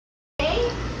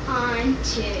on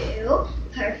to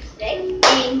Perfect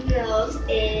Angels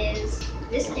is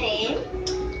this name.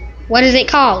 What is it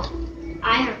called?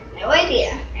 I have no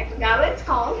idea. I forgot what it's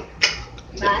called.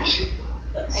 But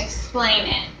Explain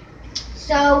it.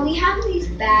 so we have these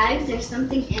bags. There's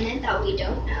something in it that we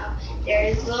don't know.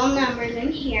 There's little numbers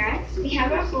in here. We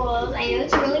have our bowls. I know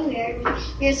it's really weird.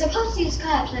 We were supposed to use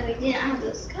cups, and we didn't have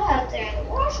those cups. They're in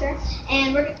the washer,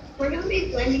 and we're gonna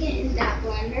be blending it in that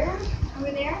blender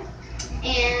over there,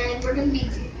 and we're gonna be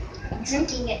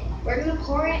drinking it. We're gonna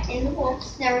pour it in the bowl.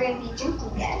 Now we're gonna be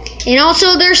drinking it. And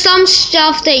also, there's some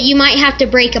stuff that you might have to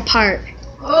break apart.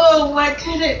 Oh, what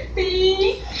could it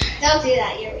be? Don't do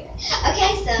that. You're weird.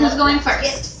 Okay, so Who's going let's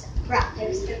first? get rock,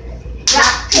 paper, scissors.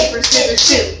 Rock, paper, scissors,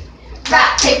 shoot.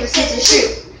 Rock, paper, scissors,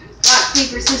 shoot. Rock,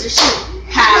 paper, scissors, shoot.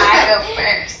 I go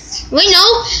first. Wait,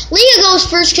 no. Leah goes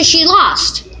first because she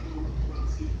lost.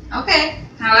 Okay.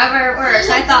 However it works.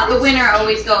 I thought the winner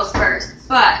always goes first.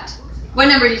 But what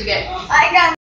number did you get? I got